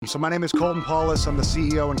So my name is Colton Paulhus. I'm the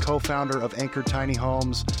CEO and co-founder of Anchored Tiny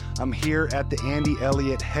Homes. I'm here at the Andy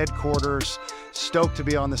Elliott headquarters. Stoked to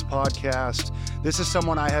be on this podcast. This is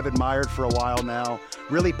someone I have admired for a while now,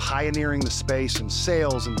 really pioneering the space in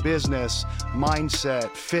sales and business, mindset,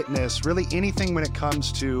 fitness, really anything when it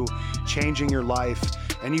comes to changing your life.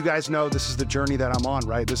 And you guys know this is the journey that I'm on,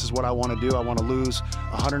 right? This is what I want to do. I want to lose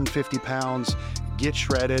 150 pounds, get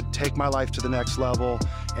shredded, take my life to the next level,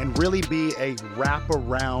 and really be a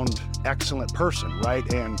wraparound excellent person,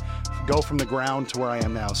 right? And go from the ground to where I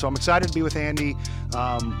am now. So I'm excited to be with Andy.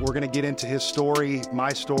 We're going to get into his story,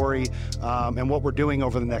 my story, and what we're doing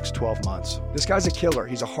over the next 12 months. This guy's a killer.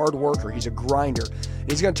 He's a hard worker. He's a grinder.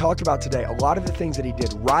 And he's going to talk about today a lot of the things that he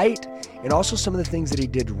did right and also some of the things that he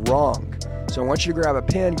did wrong. So I want you to grab a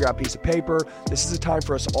pen, grab a piece of paper. This is a time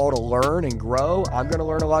for us all to learn and grow. I'm going to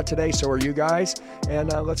learn a lot today. So are you guys.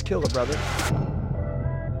 And let's kill it, brother.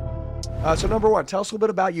 So number one, tell us a little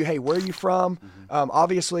bit about you. Hey, where are you from?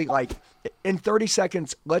 Obviously, like in 30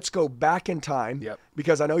 seconds, let's go back in time. Yep.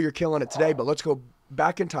 Because I know you're killing it today, but let's go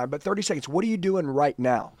back in time. But 30 seconds, what are you doing right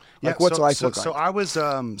now? Like, what's life look like? So I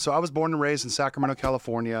was born and raised in Sacramento,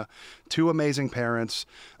 California. Two amazing parents.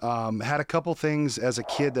 Had a couple things as a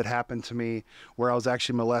kid that happened to me where I was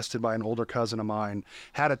actually molested by an older cousin of mine.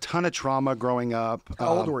 Had a ton of trauma growing up.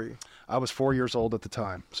 How old were you? I was 4 years old at the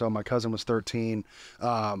time. So my cousin was 13.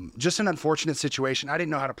 Just an unfortunate situation. I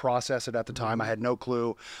didn't know how to process it at the time. I had no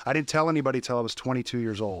clue. I didn't tell anybody till I was 22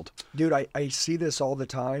 years old. Dude, I see this all the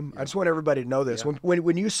time. I just want everybody to know this. Yeah.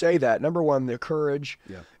 When you say that, number one, the courage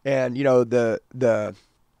and,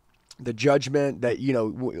 the judgment that,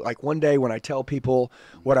 like one day when I tell people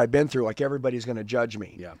what I've been through, like everybody's going to judge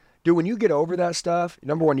me. Yeah. Dude, when you get over that stuff,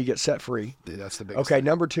 number one, you get set free. That's the biggest Okay, thing.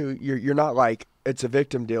 number two, you're not like, it's a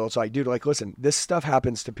victim deal. It's like, dude, like, listen, this stuff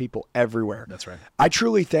happens to people everywhere. That's right. I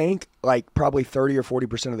truly think like probably 30 or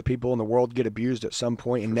 40% of the people in the world get abused at some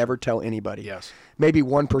point and never tell anybody. Yes. Maybe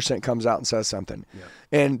 1% comes out and says something. Yeah.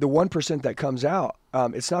 And the 1% that comes out,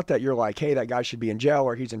 it's not that you're like, hey, that guy should be in jail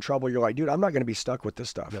or he's in trouble. You're like, dude, I'm not going to be stuck with this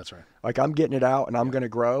stuff. That's right. Like, I'm getting it out and I'm going to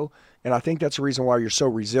grow. And I think that's the reason why you're so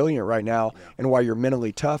resilient right now and why you're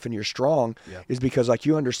mentally tough and you're strong is because like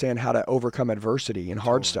you understand how to overcome adversity and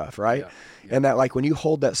hard stuff, right? Yeah. And that like when you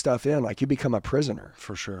hold that stuff in, like you become a prisoner.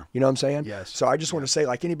 For sure. You know what I'm saying? Yes. So I just want to say,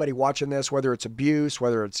 like anybody watching this, whether it's abuse,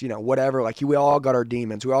 whether it's, whatever, like we all got our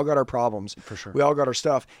demons. We all got our problems. For sure. We all got our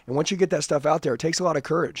stuff. And once you get that stuff out there, it takes a lot of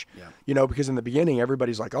courage. Yeah. Because in the beginning,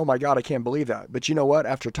 everybody's like, oh my God, I can't believe that. But you know what?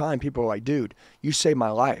 After time, people are like, dude, you saved my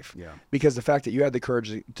life. Yeah. Because the fact that you had the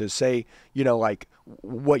courage to say, like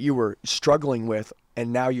what you were struggling with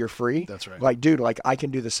and now you're free. That's right. Like, dude, like I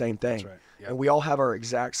can do the same thing. That's right. Yep. And we all have our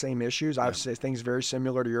exact same issues. I've said things very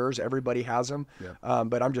similar to yours. Everybody has them. Yep.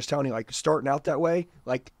 But I'm just telling you, like starting out that way,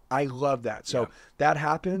 like I love that. So that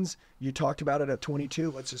happens. You talked about it at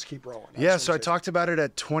 22. Let's just keep rolling. So I talked about it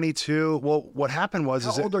at 22. Well, what happened was...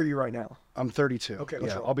 How old are you right now? I'm 32. Okay,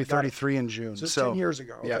 let's roll. I'll be 33 in June. So 10 years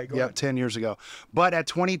ago. Okay, go ahead. 10 years ago. But at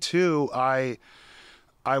 22, I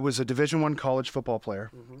was a Division I college football player.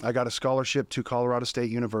 Mm-hmm. I got a scholarship to Colorado State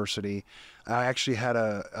University. I actually had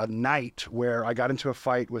a night where I got into a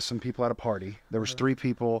fight with some people at a party. There was 3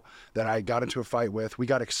 people that I got into a fight with. We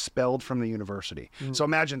got expelled from the university. Mm-hmm. So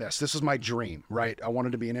imagine this. This is my dream, right? I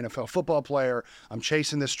wanted to be an NFL football player. I'm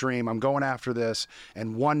chasing this dream. I'm going after this.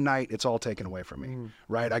 And one night, it's all taken away from me,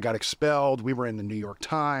 right? I got expelled. We were in the New York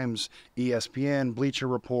Times, ESPN, Bleacher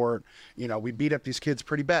Report. We beat up these kids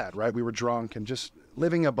pretty bad, right? We were drunk and just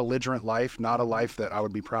living a belligerent life, not a life that I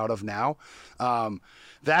would be proud of now.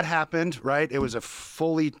 That happened, right? It was a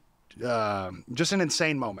fully, just an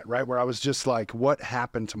insane moment, right? Where I was just like, what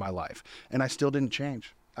happened to my life? And I still didn't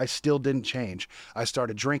change. I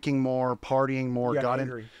started drinking more, partying more. Got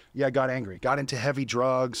angry. Got angry. Got into heavy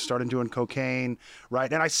drugs, started doing cocaine,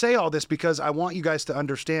 right? And I say all this because I want you guys to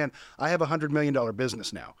understand I have a $100 million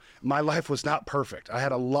business now. My life was not perfect. I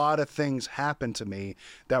had a lot of things happen to me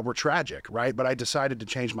that were tragic, right? But I decided to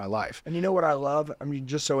change my life. And you know what I love? I mean,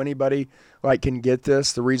 just so anybody like can get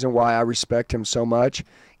this, the reason why I respect him so much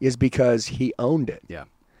is because he owned it. Yeah.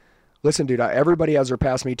 Listen, dude, everybody has their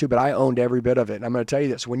past, me too, but I owned every bit of it. And I'm going to tell you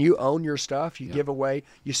this. When you own your stuff, you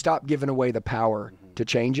stop giving away the power to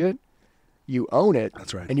change it. You own it.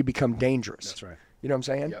 That's right. And you become dangerous. That's right. You know what I'm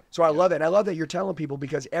saying? Yep. So I love it. And I love that you're telling people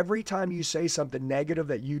because every time you say something negative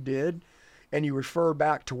that you did and you refer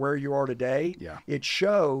back to where you are today, it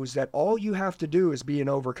shows that all you have to do is be an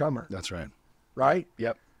overcomer. That's right. Right?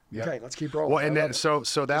 Yep. Okay, let's keep rolling. Well, and then, so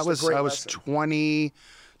that was, I was 20,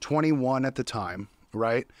 21 at the time,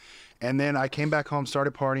 right? And then I came back home,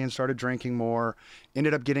 started partying, started drinking more,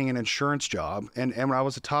 ended up getting an insurance job. And I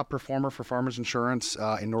was a top performer for Farmers Insurance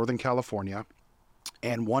in Northern California.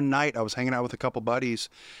 And one night I was hanging out with a couple buddies,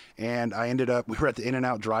 and we were at the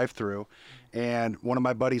In-N-Out drive-thru, and one of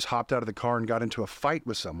my buddies hopped out of the car and got into a fight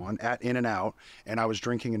with someone at In-N-Out, and I was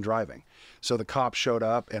drinking and driving. So the cops showed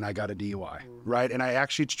up and I got a DUI, right? And I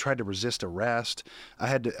actually tried to resist arrest. I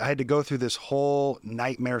had to go through this whole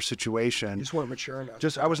nightmare situation. You just weren't mature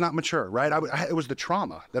enough. I was not mature, right? It was the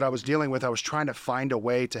trauma that I was dealing with. I was trying to find a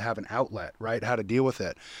way to have an outlet, right? How to deal with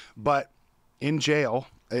it. But in jail,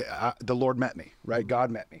 the Lord met me, right? God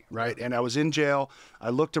met me, right? And I was in jail.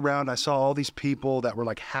 I looked around. I saw all these people that were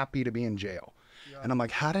like happy to be in jail. Yeah. And I'm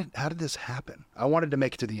like, how did this happen? I wanted to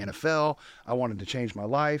make it to the NFL. I wanted to change my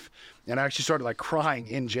life. And I actually started like crying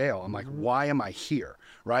in jail. I'm like, why am I here,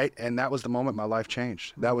 right? And that was the moment my life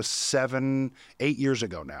changed. That was 8 years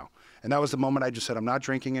ago now. And that was the moment I just said, I'm not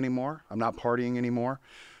drinking anymore. I'm not partying anymore,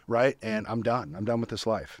 right? And I'm done. I'm done with this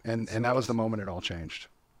life. And that was the moment it all changed.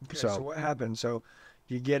 Okay, so what happened? So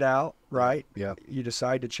you get out, right? Yeah. You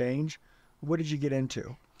decide to change. What did you get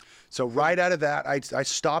into? So right out of that, I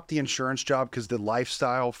stopped the insurance job because the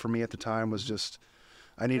lifestyle for me at the time was just,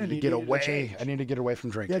 I needed to get away. I needed to get away from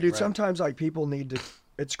drinking. Yeah, dude, right? sometimes like people need to,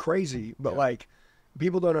 it's crazy, but like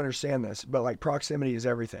people don't understand this, but like proximity is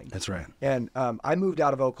everything. That's right. And I moved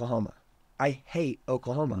out of Oklahoma. I hate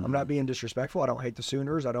Oklahoma. I'm not being disrespectful. I don't hate the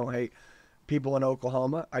Sooners. I don't hate people in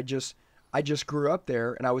Oklahoma. I just grew up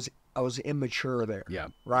there, and I was immature there. Yeah.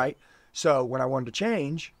 Right? So when I wanted to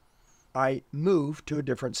change, I moved to a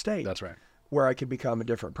different state. That's right. Where I could become a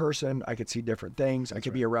different person. I could see different things. I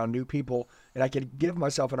could be around new people, and I could give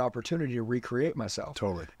myself an opportunity to recreate myself.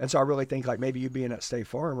 Totally. And so I really think like maybe you being at State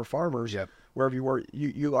Farm or Farmers, wherever you were,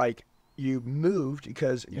 you moved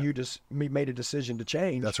because you just made a decision to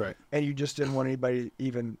change. That's right. And you just didn't want anybody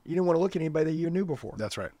you didn't want to look at anybody that you knew before.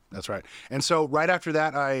 That's right. That's right. And so right after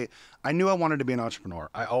that, I knew I wanted to be an entrepreneur.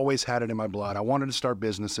 I always had it in my blood. I wanted to start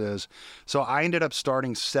businesses. So I ended up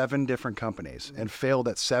starting 7 different companies and failed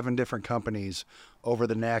at 7 different companies over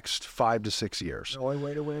the next 5 to 6 years. The only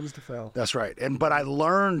way to win is to fail. That's right. But I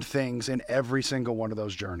learned things in every single one of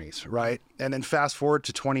those journeys, right? And then fast forward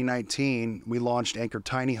to 2019, we launched Anchored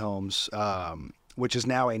Tiny Homes, which is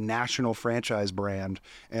now a national franchise brand,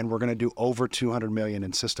 and we're going to do over 200 million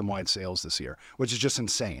in system-wide sales this year, which is just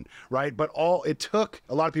insane, right? But it took,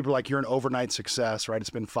 a lot of people are like, you're an overnight success, right?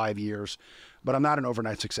 It's been 5 years. But I'm not an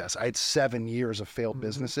overnight success. I had 7 years of failed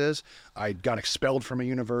businesses. I got expelled from a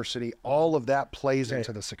university. All of that plays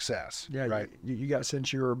into the success. Yeah, right. You got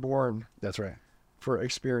since you were born. That's right. For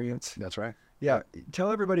experience. That's right. Yeah.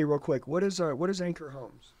 Tell everybody real quick, what is Anchor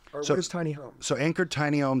Homes? Or what is Tiny Homes? So Anchored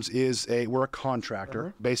Tiny Homes we're a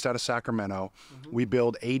contractor based out of Sacramento. We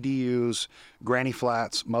build ADUs, granny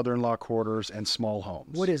flats, mother-in-law quarters, and small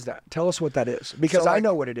homes. What is that? Tell us what that is. Because I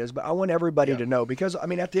know what it is, but I want everybody to know. Because, I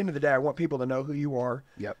mean, at the end of the day, I want people to know who you are.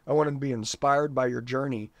 Yep. I want them to be inspired by your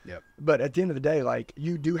journey. Yep. But at the end of the day, like,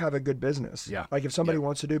 you do have a good business. Yeah. Like, if somebody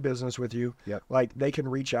wants to do business with you, like, they can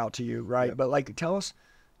reach out to you, right? But, like, tell us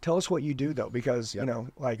what you do though, because you know,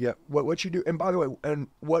 like what you do. And by the way, and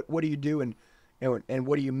what do you do, and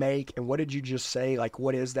what do you make, and what did you just say? Like,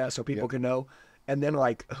 what is that, so people can know? And then,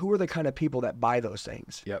 like, who are the kind of people that buy those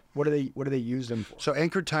things? Yep. What do they use them for? So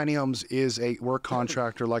Anchored Tiny Homes we're a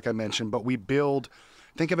contractor, like I mentioned, but we build.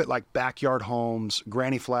 Think of it like backyard homes,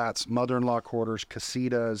 granny flats, mother-in-law quarters,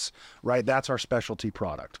 casitas, right? That's our specialty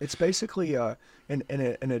product. It's basically an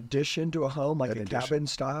addition to a home, like a cabin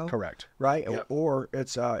style. Correct. Right? Yep. Or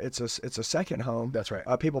it's a second home. That's right.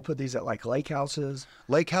 People put these at like lake houses.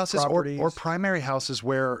 Or primary houses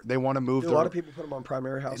where they want to move. A lot of people put them on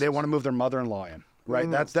primary houses. They want to move their mother-in-law in,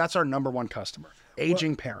 right? That's our number one customer.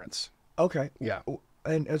 Aging parents. Okay. Yeah.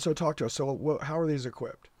 And so talk to us. So how are these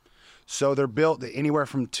equipped? So they're built anywhere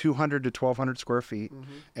from 200 to 1,200 square feet,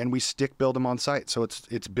 and we stick build them on site. So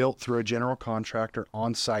it's built through a general contractor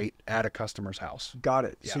on site at a customer's house. Got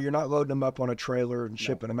it. Yeah. So you're not loading them up on a trailer and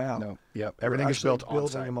shipping them out. No. Yep. Everything is built on site.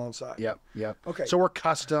 Building them on site. Yep. Yep. Okay. So we're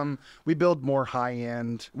custom. We build more high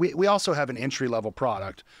end. We also have an entry level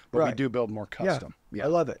product, but we do build more custom. Yeah. I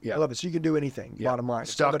love it. Yeah. I love it. So you can do anything. Yeah. Bottom line.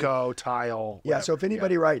 Stucco, tile. Yeah. Whatever. So if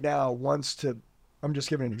anybody right now wants to, I'm just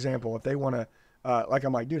giving an example. If they want to. Like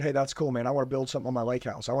I'm like, dude, hey, that's cool, man. I want to build something on my lake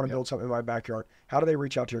house. I want to build something in my backyard. How do they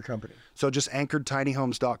reach out to your company? So just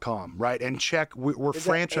anchoredtinyhomes.com, right? And check, we're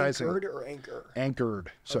franchising. Anchored or Anchor?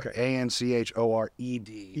 Anchored. So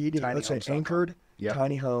ANCHORED. Let's say Anchored,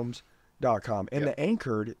 tinyhomes.com. And the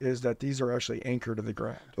anchored is that these are actually anchored to the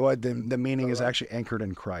ground. Well, the meaning is actually anchored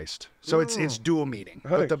in Christ. So it's dual meaning.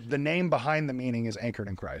 But the name behind the meaning is anchored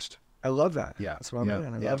in Christ. I love that. Yeah. That's what I'm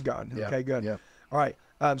doing. I love God. Yeah. Okay, good. Yeah. All right.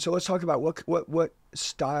 So let's talk about what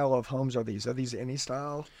style of homes are these? Are these any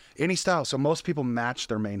style? Any style. So most people match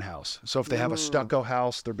their main house. So if they have a stucco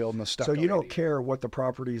house, they're building a stucco. So you don't 80. care what the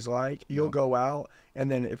property's like. You'll go out,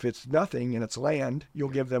 and then if it's nothing and it's land, you'll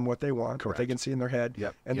give them what they want, what they can see in their head.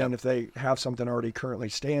 Yep. And then if they have something already currently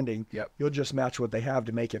standing, you'll just match what they have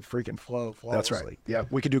to make it freaking flow flawlessly. That's right. Yeah.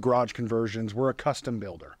 We could do garage conversions. We're a custom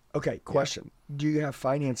builder. Okay, question. Do you have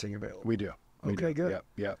financing available? We do. Okay, good. Yep.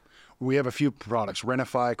 Yep. We have a few products,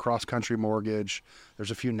 Renify, Cross Country Mortgage. There's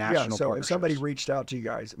a few national so if partnerships. somebody reached out to you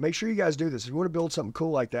guys, make sure you guys do this. If you want to build something cool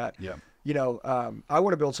like that, you know, I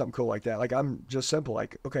want to build something cool like that. Like I'm just simple,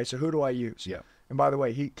 like, okay, so who do I use? Yeah. And by the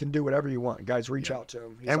way, he can do whatever you want. Guys, reach out to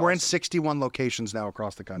him. He's and we're in awesome. 61 locations now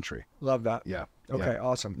across the country. Love that. Yeah. Okay, Yeah.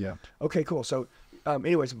 awesome. Yeah. Okay, cool. So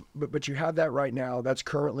anyways, but you have that right now. That's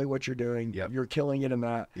currently what you're doing. Yep. You're killing it in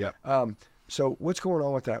that. Yep. So what's going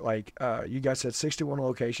on with that? Like you guys said 61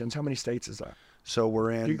 locations. How many states is that? So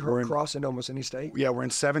we're Do in. you cross into almost any state? Yeah, we're in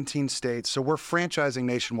 17 states. So we're franchising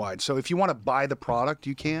nationwide. So if you want to buy the product,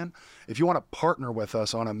 you can. If you want to partner with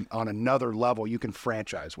us on another level, you can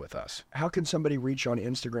franchise with us. How can somebody reach on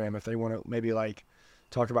Instagram if they want to maybe like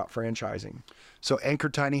talk about franchising? So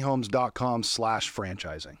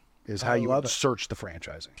anchortinyhomes.com/franchising is how you would search the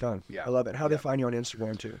franchising. Done. Yeah. I love it. How they find you on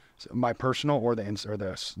Instagram too? So my personal or the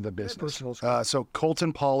business. Personal. So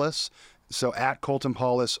Colton Paulhus. So at Colton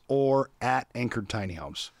Paulhus or at Anchored Tiny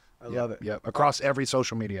Homes. I love it. Yep. Across every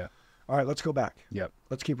social media. All right, let's go back. Yep.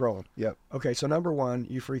 Let's keep rolling. Yep. Okay, so number one,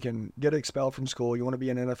 you freaking get expelled from school. You want to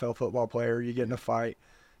be an NFL football player. You get in a fight.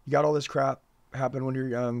 You got all this crap happen when you're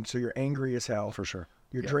young, so you're angry as hell. For sure.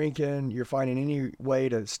 You're drinking. You're finding any way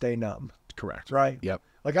to stay numb. Correct. Right? Yep.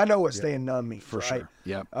 Like I know what staying numb means. For right? sure.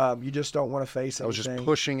 Yep. You just don't want to face anything. I was just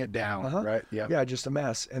pushing it down. Right? Yeah. Yeah, just a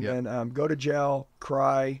mess. And then go to jail,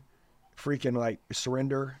 cry, freaking like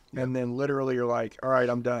surrender, and then literally you're like, all right,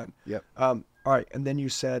 I'm done. Yep. All right, and then you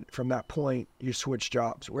said from that point you switched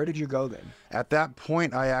jobs. Where did you go then? At that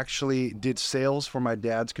point, I actually did sales for my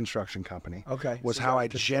dad's construction company. Okay. Was how I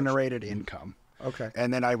generated income. Okay.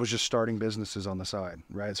 And then I was just starting businesses on the side,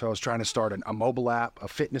 right? So I was trying to start a mobile app, a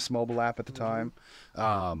fitness mobile app at the time,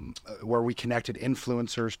 where we connected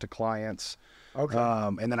influencers to clients. Okay.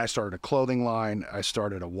 And then I started a clothing line. I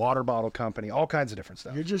started a water bottle company, all kinds of different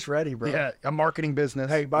stuff. You're just ready, bro. Yeah, a marketing business.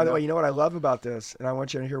 Hey, by the way, you know what I love about this? And I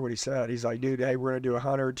want you to hear what he said. He's like, dude, hey, we're going to do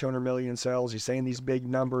 100, 200 million sales. He's saying these big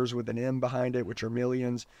numbers with an M behind it, which are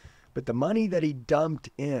millions. But the money that he dumped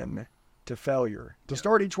in to failure, to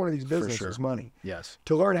start each one of these businesses was money. Yes.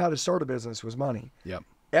 To learn how to start a business was money. Yep.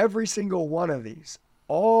 Every single one of these,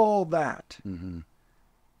 all that. Mm-hmm.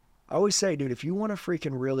 I always say, dude, if you want to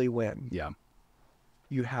freaking really win,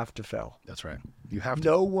 you have to fail. That's right. You have to.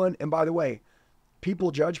 No one, and by the way,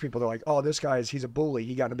 people judge people. They're like, oh, this he's a bully.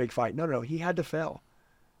 He got in a big fight. No, he had to fail.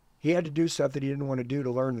 He had to do stuff that he didn't want to do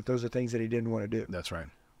to learn that those are things that he didn't want to do. That's right.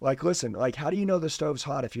 Like, listen, like, how do you know the stove's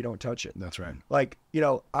hot if you don't touch it? That's right. Like, you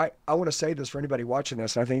know, I want to say this for anybody watching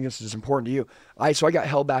this, and I think this is important to you. So I got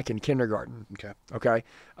held back in kindergarten. Okay.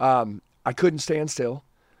 I couldn't stand still.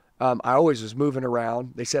 I always was moving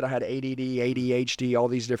around. They said I had ADD, ADHD, all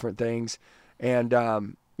these different things. And,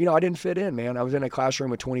 you know, I didn't fit in, man. I was in a classroom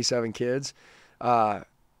with 27 kids. I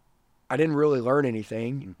didn't really learn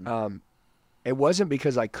anything. Mm-hmm. It wasn't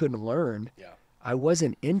because I couldn't learn. Yeah. I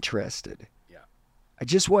wasn't interested. Yeah. I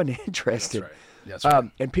just wasn't interested. That's right. That's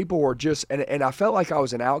right. And people were just, and I felt like I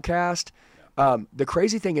was an outcast. Yeah. The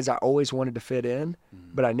crazy thing is I always wanted to fit in,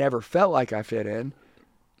 but I never felt like I fit in.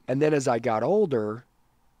 And then as I got older,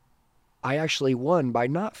 I actually won by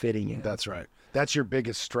not fitting in. That's right. That's your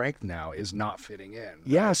biggest strength now is not fitting in. Right?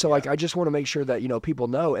 Yeah. So like, I just want to make sure that, you know, people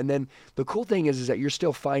know. And then the cool thing is that you're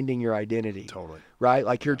still finding your identity. Totally. Right.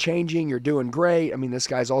 Like you're changing, you're doing great. I mean, this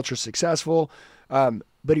guy's ultra successful,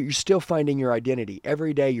 but you're still finding your identity.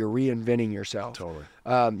 Every day you're reinventing yourself. Totally.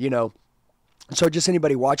 You know, so just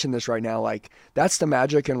anybody watching this right now, like that's the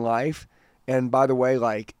magic in life. And by the way,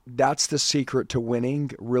 like that's the secret to winning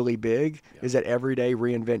really big is that every day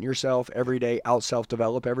reinvent yourself, every day out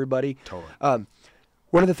self-develop everybody. Totally.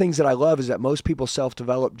 One of the things that I love is that most people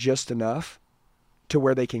self-develop just enough to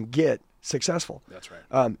where they can get successful. That's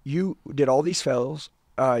right. You did all these fails.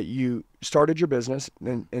 You started your business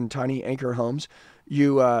in Tiny Anchor Homes.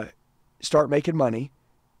 You start making money,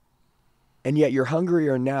 and yet you're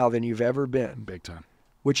hungrier now than you've ever been. Big time.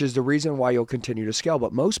 Which is the reason why you'll continue to scale.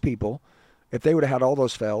 But most people, if they would have had all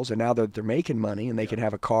those fails and now that they're making money and they can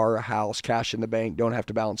have a car, a house, cash in the bank, don't have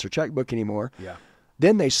to balance their checkbook anymore,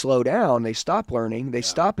 then they slow down, they stop learning, they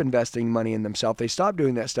stop investing money in themselves, they stop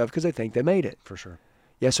doing that stuff because they think they made it. For sure.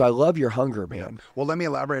 Yeah, so I love your hunger, man. Yeah. Well, let me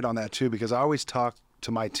elaborate on that too, because I always talk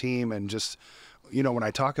to my team and just, when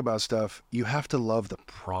I talk about stuff, you have to love the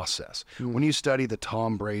process. When you study the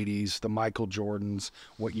Tom Brady's, the Michael Jordans,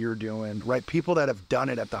 what you're doing, right? People that have done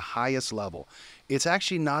it at the highest level, it's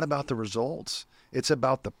actually not about the results. It's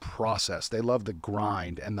about the process. They love the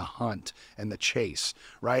grind and the hunt and the chase,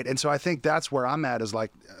 right? And so I think that's where I'm at, is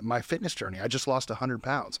like my fitness journey. I just lost 100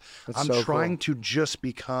 pounds. I'm so trying to just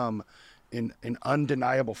become an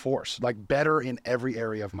undeniable force, like better in every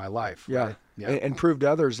area of my life. Yeah. Right? Yeah. And prove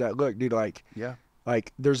to others that, look, dude, like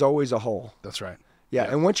there's always a hole. That's right. Yeah.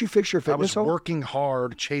 And once you fix your fitness I was hole, working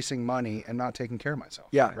hard, chasing money, and not taking care of myself.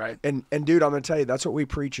 Yeah. Right. And dude, I'm going to tell you, that's what we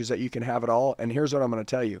preach, is that you can have it all. And here's what I'm going to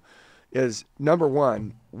tell you is, number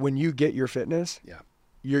one, when you get your fitness,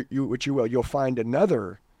 you'll find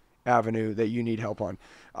another avenue that you need help on.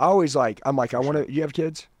 I want to, you have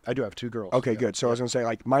kids? I do have 2 girls. Okay, good. So I was going to say,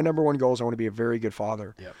 like, my number one goal is I want to be a very good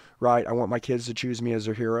father, right? I want my kids to choose me as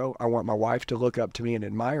their hero. I want my wife to look up to me and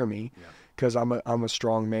admire me because I'm a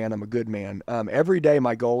strong man. I'm a good man. Every day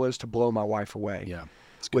my goal is to blow my wife away. Yeah.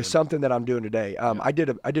 With something that I'm doing today. I did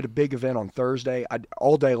a big event on Thursday,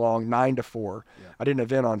 all day long, 9 to 4. Yeah. I did an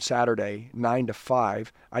event on Saturday, 9 to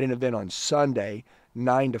 5. I did an event on Sunday,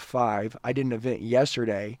 9 to 5. I did an event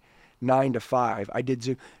yesterday, 9 to 5. I did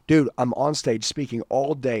Zoom. Dude, I'm on stage speaking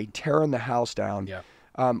all day, tearing the house down. Yeah.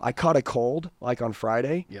 I caught a cold, like on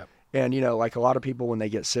Friday. Yeah. And, like a lot of people when they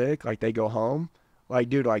get sick, like they go home. Like,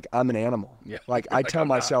 dude, like I'm an animal. Yeah. Like I tell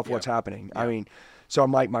myself what's happening. Yeah. I mean, so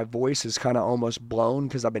I'm like, my voice is kind of almost blown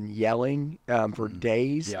because I've been yelling for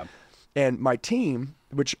days. Yeah. And my team,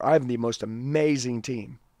 which I have the most amazing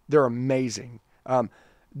team, they're amazing.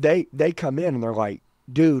 They come in and they're like,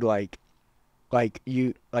 dude, like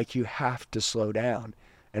you have to slow down.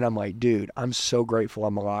 And I'm like, dude, I'm so grateful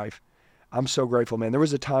I'm alive. I'm so grateful, man. There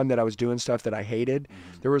was a time that I was doing stuff that I hated.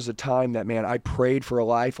 There was a time that, man, I prayed for a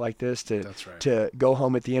life like this to go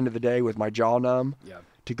home at the end of the day with my jaw numb. Yeah.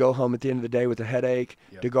 To go home at the end of the day with a headache,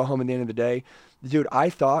 to go home at the end of the day. Dude,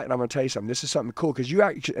 I thought, and I'm going to tell you something, this is something cool, because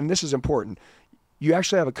and this is important, you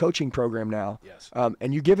actually have a coaching program now,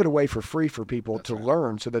 and you give it away for free for people to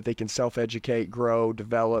learn so that they can self-educate, grow,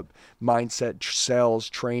 develop, mindset, sales,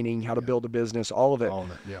 training, how to build a business, all of it. All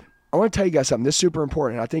of it, yeah. I want to tell you guys something. This is super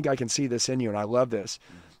important. I think I can see this in you, and I love this,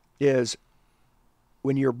 is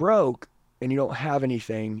when you're broke, and you don't have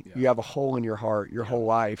anything, you have a hole in your heart your whole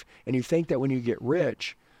life, and you think that when you get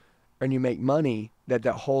rich and you make money, that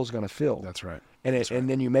hole's going to fill. That's right. And and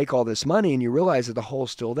then you make all this money and you realize that the hole's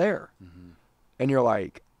still there. Mm-hmm. And you're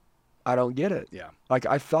like, I don't get it. Yeah. Like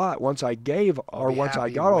I thought once I gave once I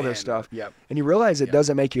got all this stuff, and you realize it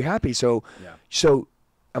doesn't make you happy. So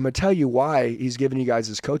I'm going to tell you why he's giving you guys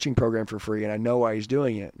this coaching program for free, and I know why he's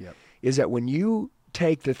doing it, is that when you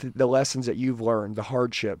take the lessons that you've learned, the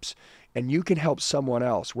hardships, and you can help someone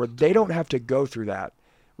else where they don't have to go through that,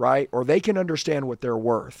 right? Or they can understand what they're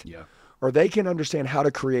worth. Yeah. Or they can understand how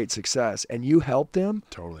to create success, and you help them.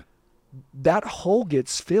 Totally. That hole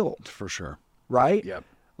gets filled. For sure. Right? Yep.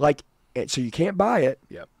 Like, so you can't buy it.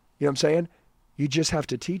 Yep. You know what I'm saying? You just have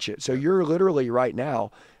to teach it. So you're literally right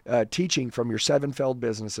now teaching from your 7 failed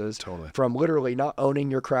businesses, from literally not owning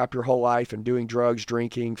your crap your whole life and doing drugs,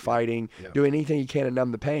 drinking, fighting, doing anything you can to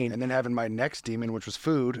numb the pain. And then having my next demon, which was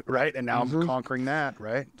food, right? And now I'm conquering that,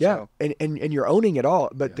 right? Yeah, so. And you're owning it all.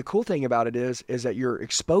 But the cool thing about it is that you're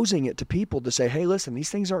exposing it to people to say, hey, listen, these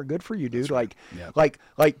things aren't good for you, dude. Right.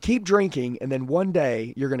 Like keep drinking, and then one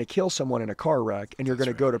day you're going to kill someone in a car wreck, and you're going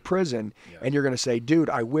to go to prison, and you're going to say, dude,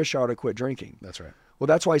 I wish I would have quit drinking. That's right. Well,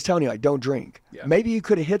 that's why he's telling you, like, don't drink. Yeah. Maybe you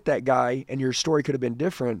could have hit that guy and your story could have been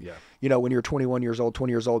different. Yeah. You know, when you're 21 years old,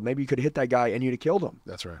 20 years old, maybe you could have hit that guy and you'd have killed him.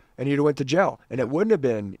 That's right. And you'd have went to jail. And it wouldn't have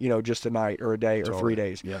been, just a night or a day or 3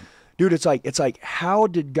 days. Yeah. Dude, it's like, how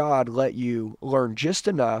did God let you learn just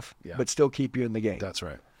enough, but still keep you in the game? That's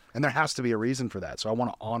right. And there has to be a reason for that. So I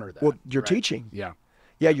want to honor that. Well, you're teaching. Yeah.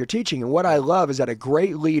 Yeah, you're teaching. And what I love is that a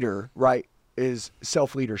great leader, right, is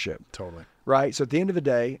self-leadership. Totally. Right? So at the end of the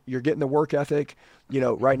day, you're getting the work ethic.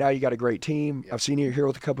 Right now you got a great team. Yep. I've seen you here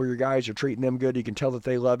with a couple of your guys. You're treating them good. You can tell that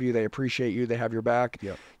they love you. They appreciate you. They have your back.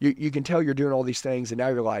 Yep. You can tell you're doing all these things. And now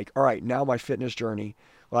you're like, all right, now my fitness journey,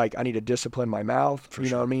 like I need to discipline my mouth. For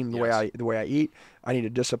sure. What I mean? The way I eat. I need to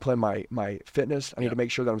discipline my fitness. I need to make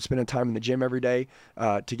sure that I'm spending time in the gym every day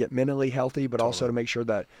to get mentally healthy, but also to make sure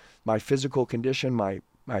that my physical condition, my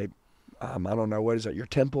I don't know, what is it? Your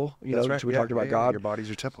temple, right. So we talked about God. Your body's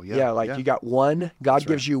your temple. Yeah. You got one. God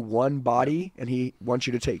gives you one body, and He wants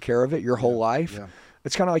you to take care of it your whole life. Yeah.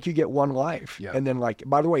 It's kind of like you get one life, and then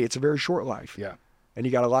by the way, it's a very short life. Yeah. And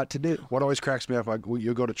you got a lot to do. What always cracks me up, like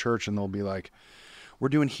you go to church and they'll be like, we're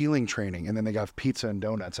doing healing training, and then they got pizza and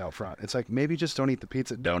donuts out front. It's like, maybe just don't eat the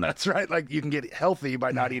pizza and donuts, right? Like, you can get healthy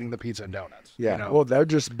by not eating the pizza and donuts. Yeah. You know? Well, they're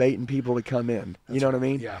just baiting people to come in. You know what I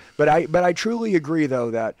mean? Yeah. But I truly agree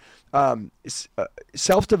though that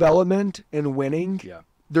self-development and winning. Yeah.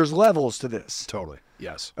 There's levels to this. Totally.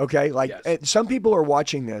 Yes. Okay. Like Yes. some people are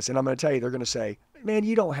watching this, and I'm going to tell you, they're going to say, "Man,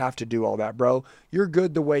 you don't have to do all that, bro. You're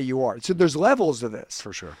good the way you are." So there's levels to this.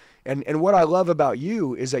 For sure. And what I love about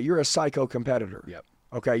you is that you're a psycho competitor. Yep.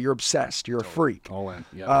 Okay, you're obsessed. You're a freak. All in.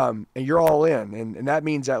 Yeah. And you're all in, and that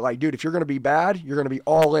means that, like, dude, if you're going to be bad, you're going to be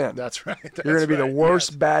all in. That's right. You're going to be the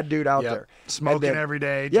worst bad dude out there. Smoking every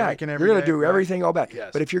day, Yeah, drinking every day. you're going to do everything all bad. Yes.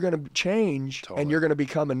 But if you're going to change and you're going to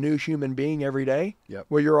become a new human being every day, Yep.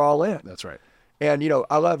 well, you're all in. That's right. And,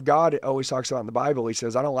 I love God always talks about in the Bible. He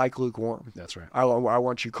says, I don't like lukewarm. That's right. I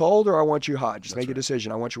want you cold or I want you hot. Just make a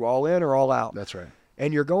decision. I want you all in or all out. That's right.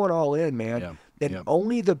 And you're going all in, man. Yeah. And Yeah.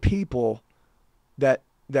 only the people that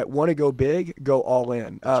want to go big go all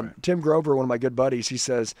in. Right. Tim Grover, one of my good buddies, he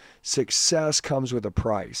says success comes with a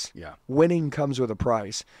price. Yeah. Winning comes with a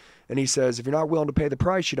price. And he says if you're not willing to pay the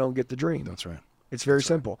price, you don't get the dream. That's right. It's very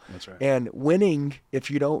simple. That's right. And winning,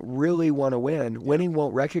 if you don't really want to win, winning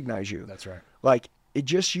won't recognize you. That's right. Like,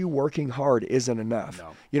 just you working hard isn't enough.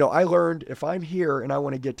 No. I learned if I'm here and I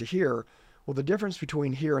want to get to here, well, the difference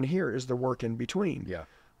between here and here is the work in between. Yeah.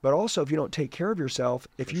 But also, if you don't take care of yourself,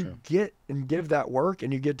 if you get and give that work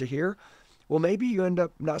and you get to here, well, maybe you end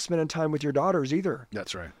up not spending time with your daughters either.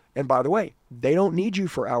 That's right. And by the way, they don't need you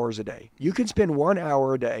for hours a day. You can spend 1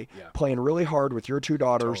 hour a day playing really hard with your two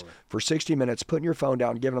daughters for 60 minutes, putting your phone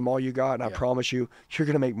down, giving them all you got, and I promise you're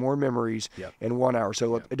going to make more memories in 1 hour.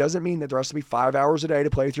 So it doesn't mean that there has to be 5 hours a day to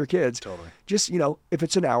play with your kids. Totally. Just, if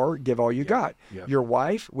it's an hour, give all you got. Yeah. Your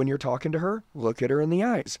wife, when you're talking to her, look at her in the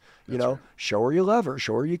eyes. Show her you love her.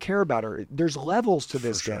 Show her you care about her. There's levels to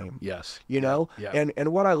this game. Yes. Yeah.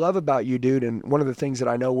 And what I love about you, dude, and one of the things that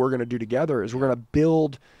I know we're going to do together is we're going to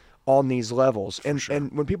build on these levels. And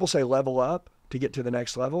when people say level up to get to the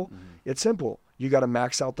next level, it's simple. You got to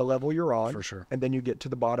max out the level you're on. For sure. And then you get to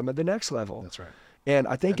the bottom of the next level. That's right. And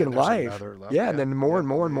I think in life, and then more and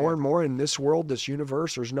more and more and more in this world, this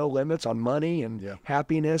universe, there's no limits on money and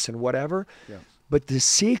happiness and whatever. Yeah. But the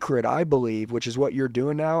secret, I believe, which is what you're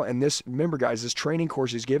doing now, and this, remember guys, this training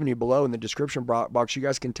course is given you below in the description box. You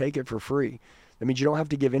guys can take it for free. That means you don't have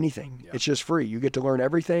to give anything. It's just free. You get to learn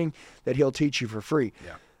everything that he'll teach you for free.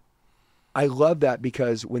 Yeah. I love that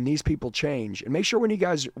because when these people change, and make sure when you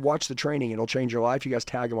guys watch the training, it'll change your life. You guys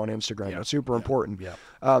tag them on Instagram. That's super important.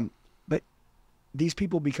 Yeah. But these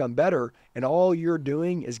people become better, and all you're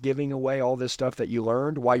doing is giving away all this stuff that you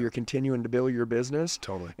learned while you're continuing to build your business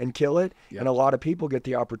and kill it. And a lot of people get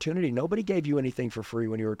the opportunity. Nobody gave you anything for free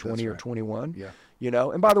when you were 20 or 21. Yeah.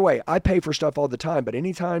 And by the way, I pay for stuff all the time, but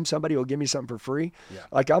anytime somebody will give me something for free,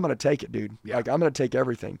 like, I'm going to take it, dude. Like, I'm going to take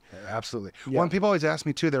everything. Absolutely. When people always ask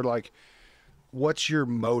me too, they're like, what's your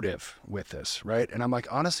motive with this, right? And I'm like,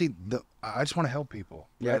 honestly, I just want to help people.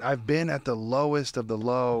 Right? I've been at the lowest of the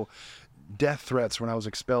low, death threats when I was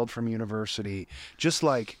expelled from university, just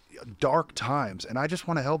like dark times, and I just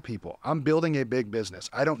want to help people. I'm building a big business.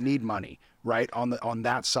 I don't need money, right, on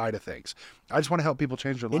that side of things. I just want to help people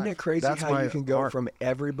change their life. Isn't it crazy how you can go from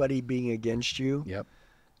everybody being against you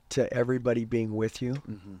to everybody being with you?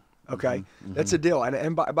 Mm-hmm. Okay, that's a deal.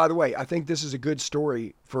 And by the way, I think this is a good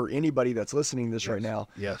story for anybody that's listening to this right now.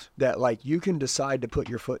 Yes. That, like, you can decide to put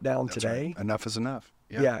your foot down today. Right. Enough is enough.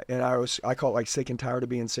 Yeah. And I call it like sick and tired of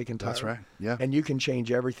being sick and tired. That's right. Yeah. And you can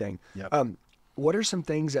change everything. Yep. What are some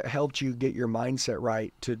things that helped you get your mindset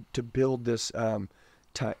right to build this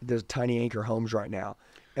this tiny anchor homes right now?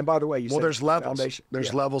 And by the way, there's levels.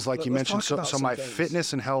 There's levels, like you mentioned. So my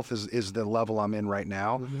fitness and health is the level I'm in right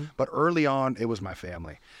now. Mm-hmm. But early on, it was my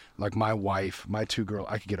family, like my wife, my two girls.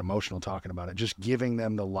 I could get emotional talking about it. Just giving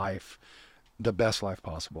them the best life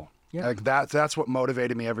possible. Yeah. Like that's what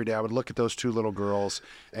motivated me every day. I would look at those two little girls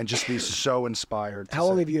and just be so inspired. How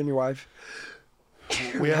long have you and your wife?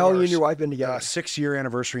 How long have you and your wife been together? 6-year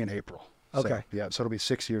anniversary in April. Okay. So, so it'll be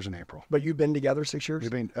 6 years in April. But you've been together 6 years?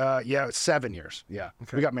 We've been, 7 years. Yeah.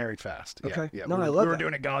 Okay. We got married fast. Okay. Yeah. No, I love that. We were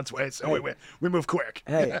doing it God's way, so we moved quick.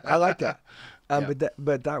 Hey, I like that.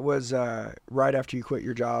 But that was right after you quit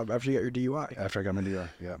your job, after you got your DUI. After I got my DUI,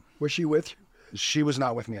 yeah. Was she with you? She was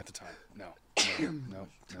not with me at the time. No.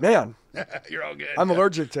 Man. You're all good. I'm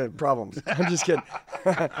allergic to problems. I'm just kidding.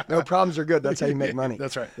 No, problems are good. That's how you make money.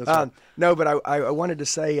 That's right. Right. No, but I wanted to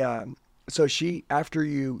say, so she, after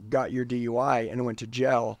you got your DUI and went to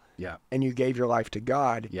jail, and you gave your life to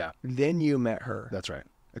God, then you met her. That's right.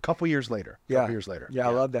 A couple years later. Yeah. Yeah,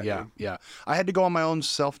 I love that. Yeah, dude. yeah. I had to go on my own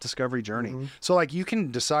self-discovery journey. So like you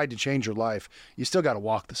can decide to change your life. You still got to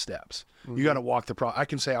walk the steps. You got to walk the I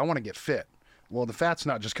can say, I want to get fit. Well, the fat's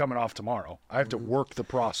not just coming off tomorrow. I have to work the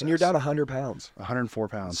process. And you're down 100 pounds. 104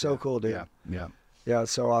 pounds. So cool, dude. Yeah. Yeah,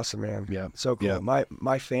 it's so awesome, man. Yeah. So cool. Yeah.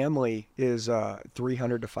 My family is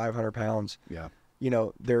 300 to 500 pounds. Yeah. You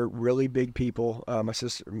know, they're really big people. My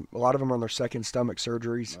sister, a lot of them are on their second stomach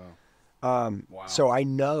surgeries. Wow. So I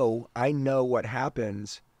know what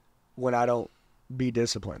happens when I don't be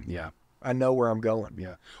disciplined. Yeah. I know where I'm going.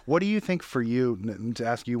 Yeah. What do you think for you, to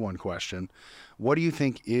ask you one question, what do you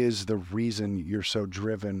think is the reason you're so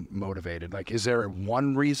driven, motivated? Like, is there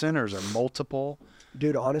one reason or is there multiple?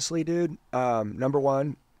 Dude, honestly, number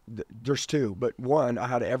one, there's two, but one, I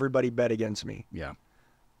had everybody bet against me. Yeah.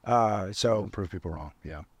 So Prove people wrong.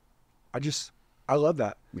 Yeah. I love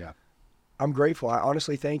that. Yeah. I'm grateful. I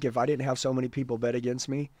honestly think if I didn't have so many people bet against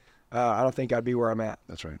me, I don't think I'd be where I'm at.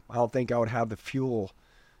 That's right. I don't think I would have the fuel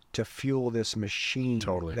to fuel this machine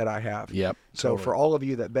that I have. Yep. So for all of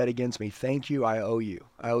you that bet against me, thank you. I owe you.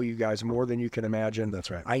 I owe you guys more than you can imagine.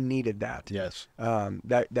 That's right. I needed that. Yes.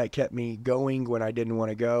 That kept me going when I didn't want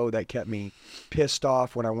to go. That kept me pissed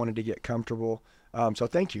off when I wanted to get comfortable. So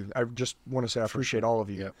thank you. I just want to say I appreciate all of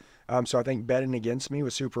you. Yep. So I think betting against me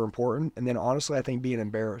was super important. And then honestly, I think being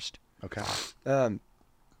embarrassed. Okay.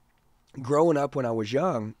 Growing up when I was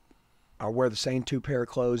young, I wear the same 2 pair of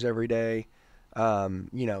clothes every day.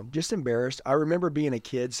 You know, just embarrassed. I remember being a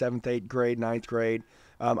kid, 7th, 8th grade, 9th grade.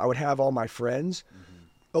 I would have all my friends.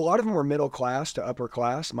 A lot of them were middle class to upper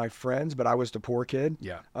class, my friends, but I was the poor kid.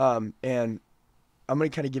 Yeah. And I'm going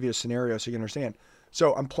to kind of give you a scenario so you can understand.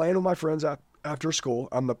 So I'm playing with my friends after school.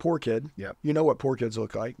 I'm the poor kid. Yep. You know what poor kids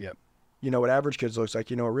look like. Yep. You know what average kids looks like.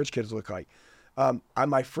 You know what rich kids look like.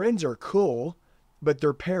 My friends are cool, but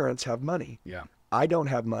their parents have money. Yeah. I don't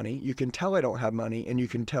have money. You can tell I don't have money, and you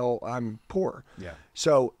can tell I'm poor. Yeah.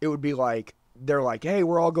 So it would be like, they're like, hey,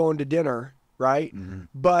 we're all going to dinner, right?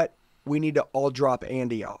 But we need to all drop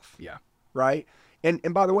Andy off. Yeah. Right?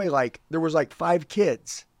 And by the way, like, there was like 5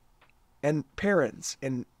 kids and parents,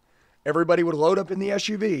 and everybody would load up in the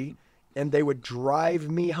SUV, and they would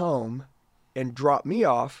drive me home and drop me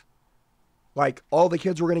off. Like, all the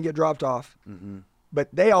kids were going to get dropped off, but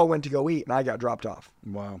they all went to go eat, and I got dropped off.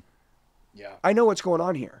 Wow. Yeah. I know what's going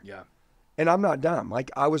on here. Yeah. And I'm not dumb.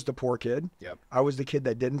 Like, I was the poor kid. Yep. I was the kid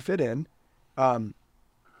that didn't fit in.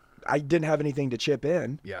 I didn't have anything to chip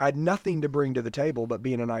in. Yeah. I had nothing to bring to the table but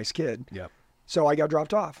being a nice kid. Yep. So I got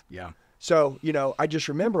dropped off. Yeah. So, you know, I just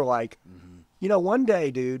remember, like, you know, one day,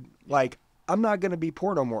 dude, like, I'm not going to be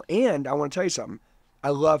poor no more. And I want to tell you something. I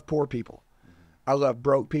love poor people. I love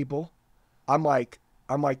broke people. I'm like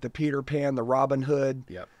the Peter Pan, the Robin Hood.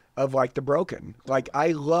 Yep. Of like the broken. Like, I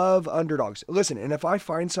love underdogs. Listen, and if I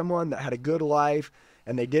find someone that had a good life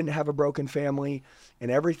and they didn't have a broken family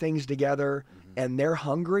and everything's together and they're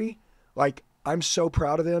hungry, like, I'm so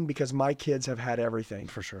proud of them because my kids have had everything.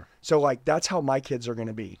 For sure. So like, that's how my kids are going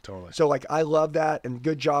to be. Totally. So like, I love that, and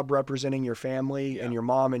good job representing your family and your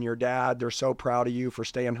mom and your dad. They're so proud of you for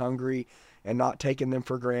staying hungry and not taking them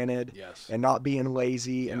for granted. Yes. And not being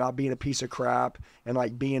lazy and not being a piece of crap and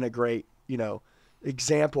like being a great, you know,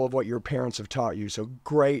 example of what your parents have taught you. So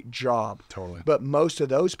great job. Totally. But most of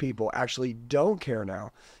those people actually don't care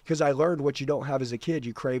now, because I learned what you don't have as a kid,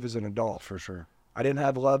 you crave as an adult. For sure. I didn't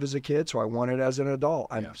have love as a kid, so I want it as an adult.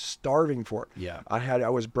 I'm starving for it. Yeah. I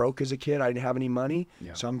was broke as a kid. I didn't have any money,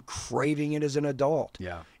 so I'm craving it as an adult.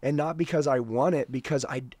 Yeah. And not because I want it, because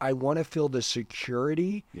I want to feel the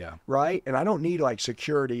security. Yeah. Right? And I don't need like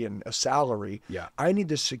security and a salary. Yeah. I need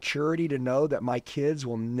the security to know that my kids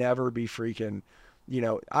will never be freaking, you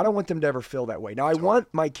know, I don't want them to ever feel that way. Now, I want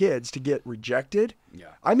my kids to get rejected. Yeah.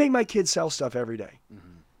 I make my kids sell stuff every day.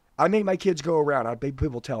 I make my kids go around. I make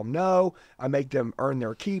people tell them no. I make them earn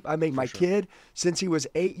their keep. I make my kid, since he was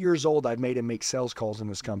 8 years old, I've made him make sales calls in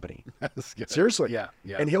this company. That's good. Seriously. Yeah.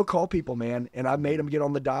 Yeah. And he'll call people, man. And I've made him get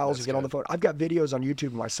on the dials and get on the phone. I've got videos on YouTube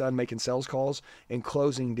of my son making sales calls and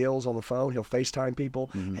closing deals on the phone. He'll FaceTime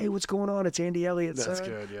people. Hey, what's going on? It's Andy Elliott, son. That's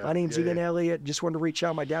good, yeah. My name's Ian Elliott. Just wanted to reach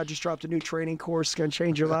out. My dad just dropped a new training course. It's going to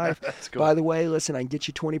change your life. That's cool. By the way, listen, I can get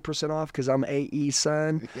you 20% off because I'm AE,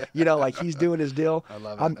 son. You know, like, he's doing his deal. I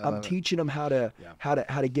love it. I'm teaching him how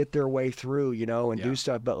to get their way through, you know, and do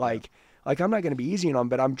stuff. But like I'm not going to be easy on them,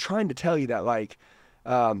 but I'm trying to tell you that, like,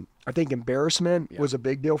 I think embarrassment was a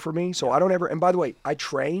big deal for me. So I don't ever, and by the way, I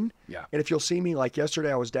train. Yeah. And if you'll see me, like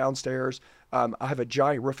yesterday, I was downstairs. I have a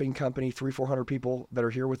giant roofing company, 300-400 people that are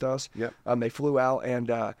here with us. Yep. They flew out,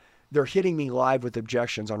 and they're hitting me live with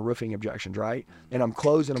objections on roofing objections, right? And I'm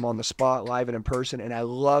closing them on the spot, live and in person. And I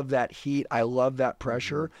love that heat. I love that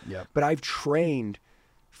pressure. Yep. But I've trained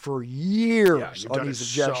for years you've on done these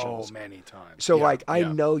it objections. so many times. So like, I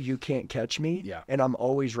know you can't catch me, and I'm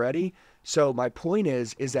always ready. So my point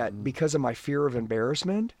is that because of my fear of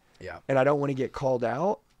embarrassment, and I don't want to get called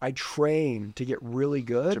out, I train to get really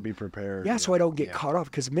good. To be prepared. Yeah, so I don't get caught off.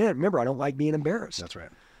 Because, man, remember, I don't like being embarrassed. That's right.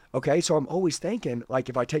 Okay, so I'm always thinking, like,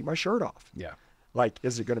 if I take my shirt off, like,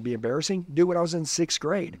 is it going to be embarrassing? Dude, when I was in 6th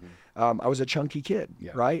grade, I was a chunky kid,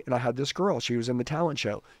 right? And I had this girl. She was in the talent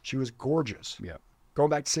show. She was gorgeous. Yeah. Going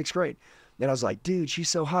back to 6th grade. And I was like, dude, she's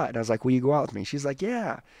so hot. And I was like, will you go out with me? She's like,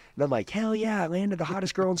 yeah. And I'm like, hell yeah, I landed the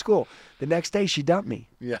hottest girl in school. The next day, she dumped me.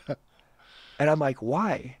 Yeah. And I'm like,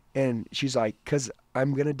 why? And she's like, because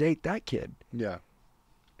I'm going to date that kid. Yeah.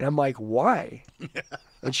 And I'm like, why?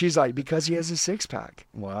 And she's like, because he has a 6-pack.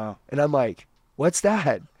 Wow. And I'm like, what's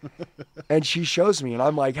that? And she shows me, and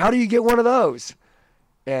I'm like, how do you get one of those?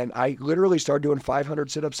 And I literally started doing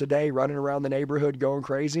 500 sit-ups a day, running around the neighborhood, going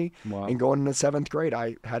crazy. Wow. And going into 7th grade,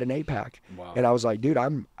 I had an 8-pack. Wow. And I was like, dude,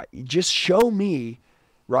 just show me,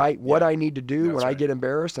 right, what I need to do when I get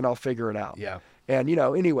embarrassed, and I'll figure it out. Yeah. And,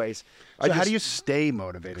 anyways. So how do you stay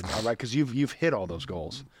motivated now, right? Because you've hit all those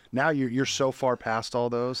goals. Now you're so far past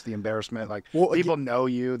all those, the embarrassment. Like, people know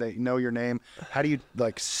you, they know your name. How do you,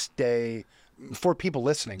 like, stay... For people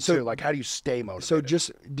listening, too, like, how do you stay motivated? So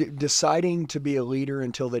just deciding to be a leader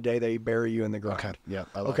until the day they bury you in the ground. Okay, yeah.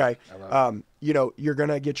 I love okay. It. You're going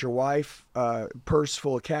to get your wife purse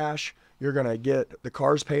full of cash. You're going to get the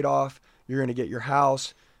cars paid off. You're going to get your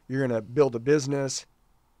house. You're going to build a business.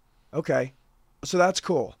 Okay. So that's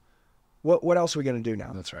cool. What else are we going to do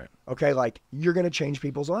now? That's right. Okay, like, you're going to change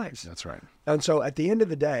people's lives. That's right. And so at the end of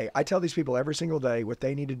the day, I tell these people every single day what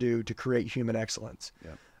they need to do to create human excellence.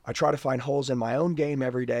 Yeah. I try to find holes in my own game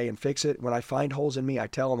every day and fix it. When I find holes in me, I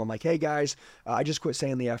tell them, I'm like, hey, guys, I just quit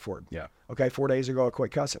saying the F word. Yeah. Okay, 4 days ago, I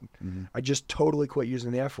quit cussing. I just totally quit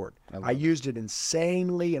using the F word. I used it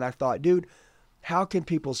insanely, and I thought, dude, how can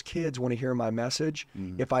people's kids want to hear my message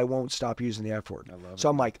if I won't stop using the F word? So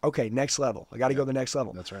I'm like, okay, next level. I got to go to the next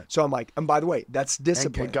level. That's right. So I'm like, and by the way, that's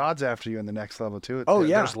discipline. And God's after you in the next level, too. Oh,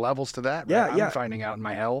 yeah. There's levels to that. Right? Yeah, I'm finding out in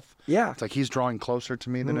my health. Yeah. It's like he's drawing closer to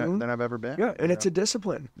me than I've ever been. Yeah, and it's a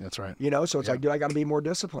discipline. That's right. So it's like, dude, I got to be more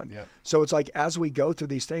disciplined. Yeah. So it's like, as we go through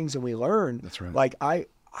these things and we learn, that's right. Like,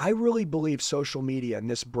 I really believe social media and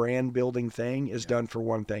this brand building thing is done for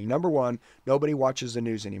one thing. Number one, nobody watches the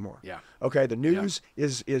news anymore. Yeah. Okay, the news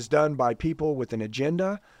is done by people with an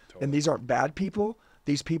agenda, and these aren't bad people.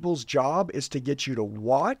 These people's job is to get you to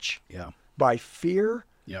watch by fear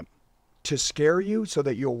to scare you so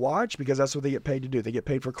that you'll watch, because that's what they get paid to do. They get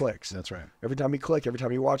paid for clicks. That's right. Every time you click, every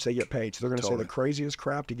time you watch, they get paid. So they're going to say the craziest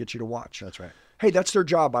crap to get you to watch. That's right. Hey, that's their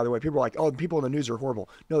job, by the way. People are like, oh, people in the news are horrible.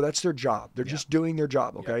 No, that's their job. They're just doing their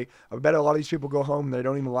job, okay? I bet a lot of these people go home and they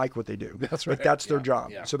don't even like what they do. That's right. But that's their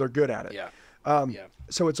job, so they're good at it. Yeah.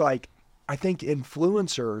 So it's like, I think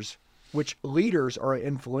influencers, which leaders are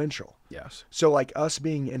influential. Yes. So like us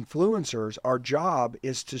being influencers, our job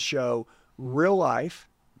is to show real life,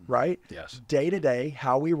 right? Yes. Day to day,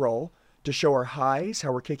 how we roll, to show our highs,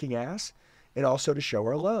 how we're kicking ass, and also to show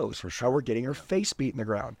our lows, for sure. how we're getting our face beat in the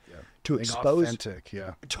ground. Yeah. To Being expose authentic,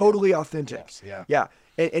 totally authentic. Yes, yeah.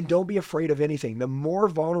 And don't be afraid of anything. The more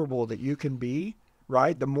vulnerable that you can be,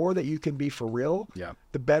 right? The more that you can be for real,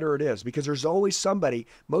 the better it is, because there's always somebody.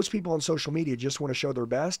 Most people on social media just want to show their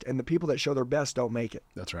best, and the people that show their best don't make it.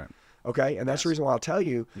 That's right. Okay, and that's the reason why I'll tell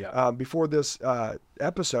you. Before this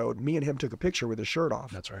episode, me and him took a picture with his shirt off.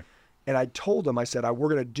 That's right. And I told him, I said, we're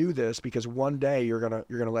going to do this because one day you're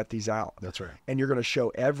gonna let these out. That's right. And you're going to show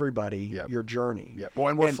everybody your journey. Yeah. Well,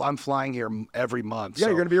 and I'm flying here every month. Yeah, so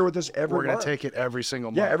you're going to be here with us every month. We're going to take it every single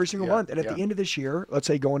month. Yeah, every single month. And at the end of this year, let's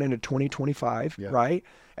say going into 2025, right?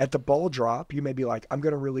 At the ball drop, you may be like, I'm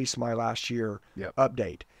going to release my last year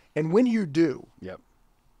update. And when you do,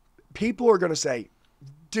 people are going to say,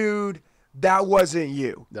 dude, that wasn't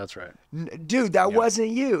you. That's right. Dude, that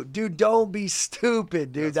wasn't you. Dude, don't be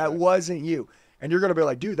stupid, dude. That wasn't you. And you're going to be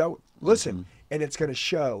like, dude, listen. And it's going to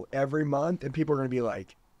show every month, and people are going to be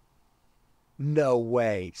like, no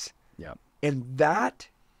ways. Yeah. And that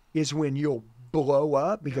is when you'll blow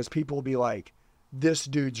up, because people will be like, this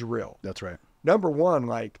dude's real. That's right. Number one,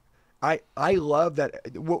 like, I love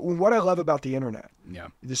that. What I love about the internet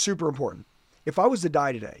is super important. If I was to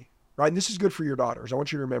die today, right, and this is good for your daughters, I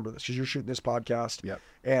want you to remember this because you're shooting this podcast.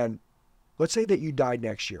 And let's say that you died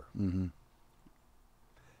next year.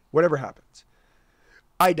 Whatever happens.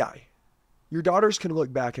 I die. Your daughters can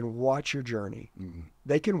look back and watch your journey. Mm-hmm.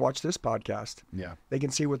 They can watch this podcast. Yeah. They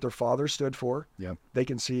can see what their father stood for. Yeah. They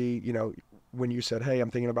can see, when you said, hey,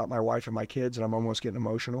 I'm thinking about my wife and my kids and I'm almost getting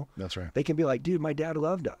emotional. That's right. They can be like, dude, my dad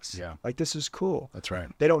loved us. Yeah. Like, this is cool. That's right.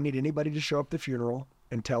 They don't need anybody to show up at the funeral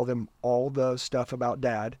and tell them all the stuff about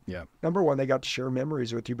dad. Yeah. Number one, they got to share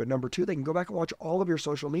memories with you. But number two, they can go back and watch all of your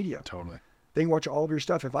social media. Totally. They can watch all of your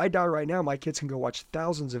stuff. If I die right now, my kids can go watch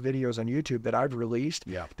thousands of videos on YouTube that I've released.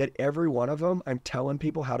 Yeah. That every one of them, I'm telling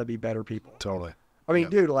people how to be better people. Totally. I mean,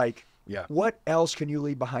 dude, like, yeah. What else can you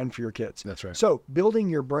leave behind for your kids? That's right. So building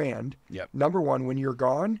your brand, Yep. number one, when you're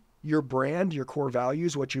gone, your brand, your core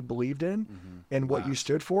values, what you believed in and what you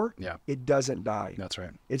stood for, it doesn't die. That's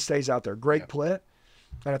right. It stays out there. Greg Plitt,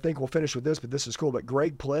 and I think we'll finish with this, but this is cool. But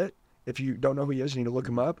Greg Plitt, if you don't know who he is, you need to look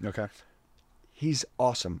him up. Okay. He's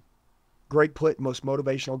awesome. Greg Plitt, most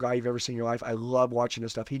motivational guy you've ever seen in your life. I love watching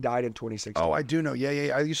his stuff. He died in 2016. Oh, I do know.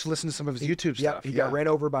 Yeah. I used to listen to some of his YouTube stuff. He got ran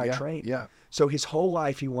over by a a train. Yeah. So his whole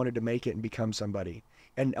life, he wanted to make it and become somebody.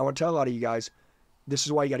 And I want to tell a lot of you guys, this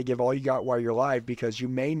is why you got to give all you got while you're alive, because you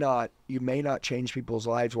may not change people's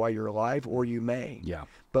lives while you're alive, or you may. Yeah.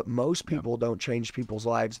 But most people don't change people's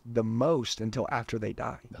lives the most until after they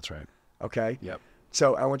die. That's right. Okay? Yep.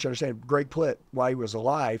 So I want you to understand, Greg Plitt, while he was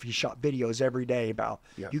alive, he shot videos every day about,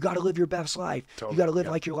 you got to live your best life. Totally. You got to live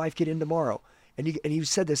like your life could end tomorrow. And he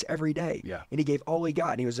said this every day. Yeah. And he gave all he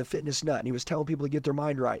got. And he was a fitness nut. And he was telling people to get their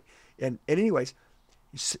mind right. And anyways,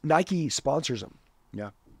 Nike sponsors him.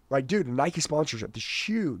 Yeah. Right, dude, Nike sponsorship is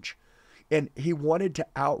huge. And he wanted to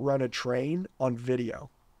outrun a train on video,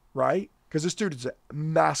 right? Because this dude is a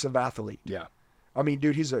massive athlete. Yeah. I mean,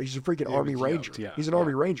 dude, he's a freaking Army Ranger. Yeah. He's an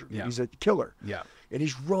Army Ranger. Yeah. He's a killer. Yeah. And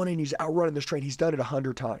he's outrunning this train. He's done it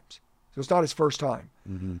 100 times. So it's not his first time.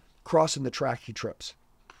 Mm-hmm. Crossing the track, he trips.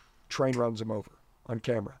 Train runs him over on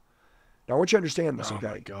camera. Now, I want you to understand this, okay?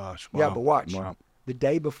 Oh, my gosh. Wow. Yeah, but watch. Wow. The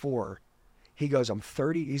day before, he goes, I'm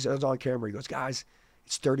 30. He's on camera. He goes, guys,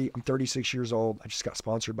 I'm 36 years old. I just got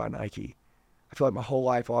sponsored by Nike. I feel like my whole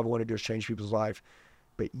life, all I want to do is change people's life.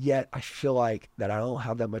 But yet, I feel like that I don't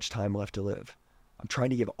have that much time left to live. I'm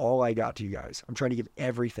trying to give all I got to you guys. I'm trying to give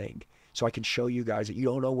everything so I can show you guys that you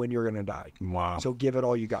don't know when you're going to die. Wow. So give it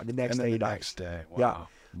all you got. The next day he dies. Next day. Wow.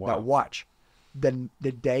 Yeah. Wow. Now watch. Then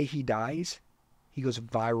the day he dies, he goes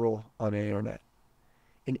viral on the internet.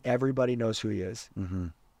 And everybody knows who he is. Mm-hmm.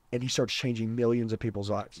 And he starts changing millions of people's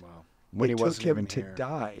lives. Wow. When it he took him even to here.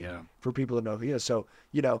 die for people to know who he is. So,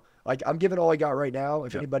 like, I'm giving all I got right now.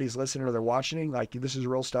 If anybody's listening or they're watching, like, this is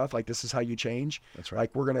real stuff. Like, this is how you change. That's right.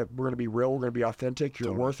 Like, we're gonna be real. We're gonna be authentic.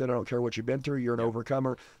 You're worth it. I don't care what you've been through. You're an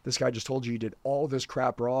overcomer. This guy just told you did all this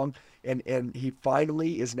crap wrong, and he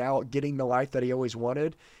finally is now getting the life that he always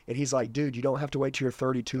wanted. And he's like, dude, you don't have to wait till you're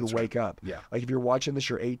 32 to wake up. Yeah. Like, if you're watching this,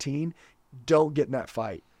 you're 18. Don't get in that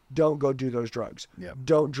fight. Don't go do those drugs. Yep.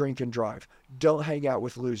 Don't drink and drive. Don't hang out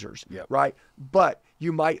with losers. Yep. Right? But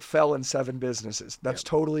you might fail in 7 businesses. That's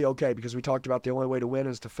totally okay, because we talked about the only way to win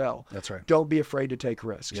is to fail. That's right. Don't be afraid to take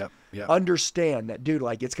risks. Yep. Understand that, dude,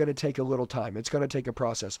 like, it's going to take a little time. It's going to take a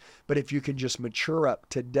process. But if you can just mature up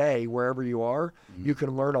today, wherever you are, you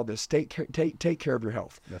can learn all this. Take care of your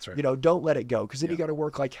health. That's right. Don't let it go, because then you got to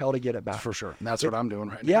work like hell to get it back. For sure. And that's what I'm doing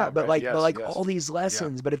right now. Yeah, but right? like all these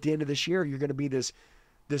lessons. But at the end of this year, you're going to be this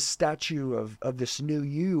statue of this new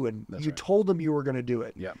you, and you told them you were going to do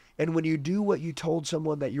it. Yeah. And when you do what you told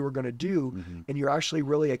someone that you were going to do, and you're actually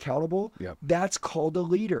really accountable, that's called a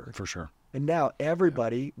leader. For sure. And now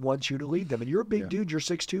everybody wants you to lead them. And you're a big dude. You're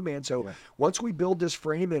 6'2", man. So once we build this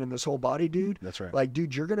frame in and this whole body, dude, that's right. Like,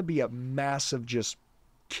 dude, you're going to be a massive just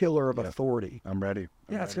killer of authority. I'm ready.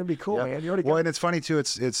 It's going to be cool, man. You already and it's funny too.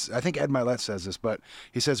 It's I think Ed Milet says this, but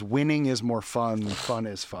he says winning is more fun than fun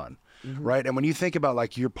is fun. Mm-hmm. Right. And when you think about,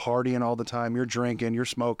 like, you're partying all the time, you're drinking, you're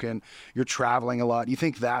smoking, you're traveling a lot, you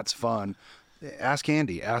think that's fun. Ask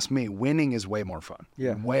Andy, ask me. Winning is way more fun.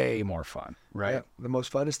 Yeah. Way more fun. Right. Yeah. The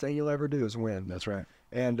most funnest thing you'll ever do is win. That's right.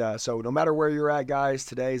 And so no matter where you're at, guys,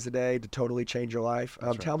 today's the day to totally change your life.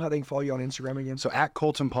 Tell them how they can follow you on Instagram again. So at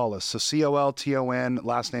Colton Paulhus. So Colton,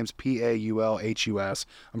 last name's Paulhus.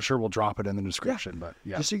 I'm sure we'll drop it in the description. But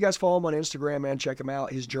just so you guys follow him on Instagram, man. Check him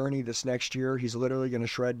out. His journey this next year, he's literally going to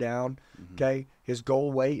shred down. Okay. His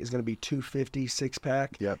goal weight is going to be 250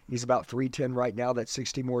 6-pack. Yep. He's about 310 right now. That's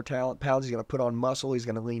 60 more pounds. He's going to put on muscle. He's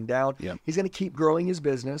going to lean down. Yep. He's going to keep growing his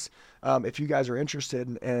business. If you guys are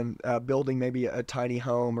interested in building maybe a tiny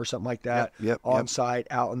home or something like that on site,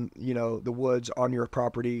 out in the woods on your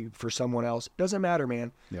property for someone else, doesn't matter,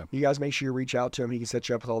 man. Yeah. You guys make sure you reach out to him. He can set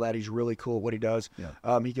you up with all that. He's really cool at what he does.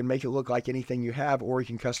 Yeah. He can make it look like anything you have, or he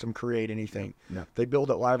can custom create anything. Yeah. They build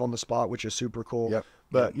it live on the spot, which is super cool. Yep.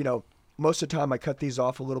 But most of the time I cut these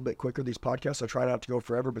off a little bit quicker, these podcasts. I try not to go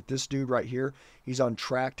forever, but this dude right here, he's on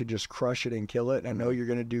track to just crush it and kill it. I know you're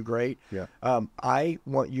going to do great. Yeah. I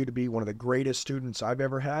want you to be one of the greatest students I've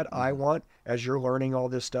ever had. I want, as you're learning all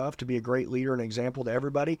this stuff, to be a great leader and example to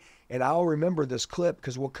everybody. And I'll remember this clip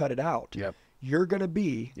because we'll cut it out. Yep. You're going to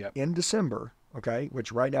be in December, okay,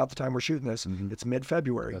 which right now at the time we're shooting this, it's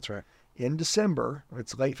mid-February. That's right. In December,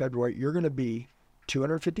 it's late February, you're going to be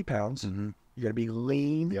 250 pounds. You're going to be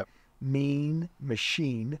lean, mean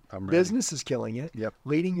machine. Business is killing it.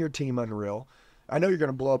 Leading your team unreal. I know you're going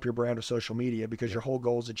to blow up your brand of social media because your whole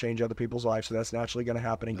goal is to change other people's lives, so that's naturally going to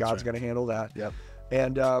happen, and God's going to handle that.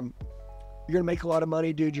 And you're going to make a lot of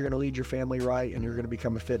money, dude. You're going to lead your family right, and you're going to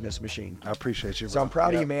become a fitness machine. I appreciate you, bro. So I'm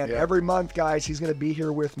proud of you, man. Every month, guys, he's going to be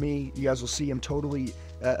here with me. You guys will see him totally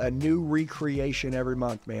a new recreation every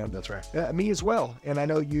month, man. That's right. Me as well, and I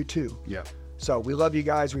know you too. Yeah. So we love you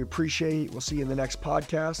guys. We appreciate it. We'll see you in the next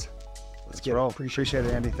podcast. Let's get it. Appreciate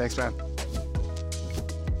it, Andy. Thanks, man.